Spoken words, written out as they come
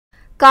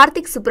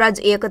கார்த்திக் சுப்ராஜ்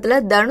இயக்கத்துல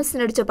தனுஷ்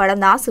நடிச்ச படம்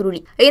தான் சுருளி.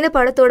 இந்த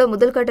படத்தோட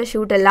முதல் கட்ட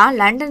ஷூட் எல்லாம்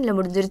லண்டன்ல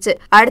முடிஞ்சிருச்சு.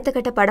 அடுத்த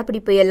கட்ட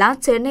படப்பிடிப்பு எல்லாம்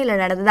சென்னையில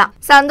நடந்துதான்.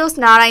 சந்தோஷ்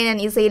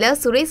நாராயணன் இசையில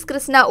சுரேஷ்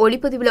கிருஷ்ணா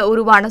ஒளிப்பதிவுல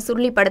உருவான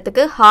சுருளி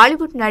படத்துக்கு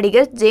ஹாலிவுட்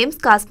நடிகர் ஜேம்ஸ்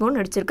காஸ்மோ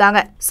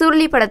நடிச்சிருக்காங்க.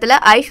 சுருளி படத்துல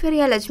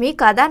ஐஸ்வர்யா லட்சுமி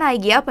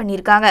கதாநாயகியா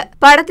பண்ணிருக்காங்க.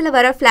 படத்துல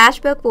வர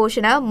பிளாஷ்பேக்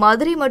போர்ஷனை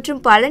மதுரை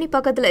மற்றும் பழனி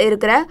பக்கத்துல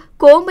இருக்கிற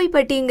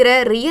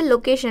கோம்பைப்பட்டிங்கிற ரியல்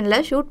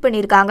லொகேஷன்ல ஷூட்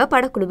பண்ணிருக்காங்க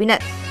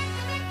படக்குழுவினர்.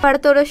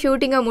 படத்தோட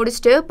ஷூட்டிங்க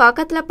முடிச்சுட்டு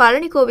பக்கத்துல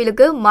பழனி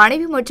கோவிலுக்கு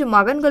மனைவி மற்றும்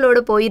மகன்களோட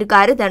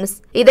போயிருக்காரு தனுஷ்.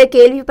 இதை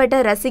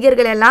கேள்விப்பட்ட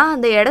ரசிகர்கள் எல்லாம்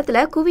அந்த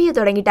இடத்துல குவிய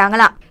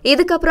தொடங்கிட்டாங்களாம்.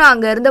 இதுக்கப்புறம்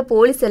அங்க இருந்த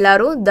போலீஸ்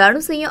எல்லாரும்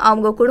தனுஷையும்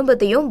அவங்க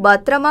குடும்பத்தையும்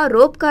பத்திரமா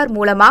ரோப் கார்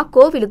மூலமா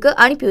கோவிலுக்கு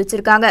அனுப்பி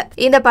வச்சிருக்காங்க.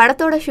 இந்த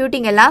படத்தோட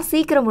ஷூட்டிங் எல்லாம்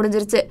சீக்கிரம்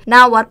முடிஞ்சிருச்சு.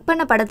 நான் ஒர்க்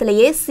பண்ண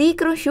படத்திலேயே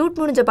சீக்கிரம் ஷூட்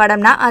முடிஞ்ச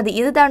படம்னா அது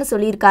இதுதான்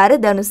சொல்லியிருக்காரு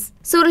தனுஷ்.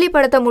 சுருளி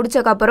படத்தை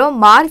முடிச்சக்கப்புறம்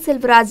மாரி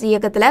செல்வராஜ்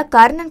இயக்கத்துல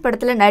கர்ணன்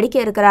படத்துல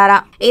நடிக்க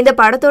இருக்கிறாராம். இந்த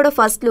படத்தோட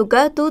ஃபர்ஸ்ட்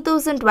லுக்க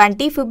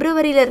 2020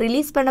 பிப்ரவரியில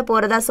ரிலீஸ் பண்ண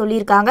போறதா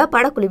சொல்லியிருக்காங்க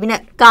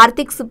படக்குழுவினர்.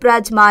 கார்த்திக்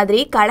சுப்ராஜ்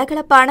மாதிரி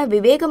கலகலப்பான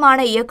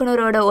விவேகமான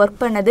இயக்குனரோட ஒர்க்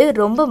பண்ணது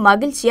ரொம்ப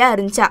மகிழ்ச்சியா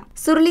இருந்துச்சா.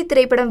 சுருளி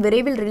திரைப்படம்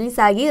விரைவில் ரிலீஸ்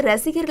ஆகி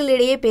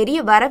ரசிகர்களிடையே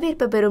பெரிய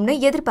வரவேற்பு பெறும்னு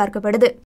எதிர்பார்க்கப்படுது.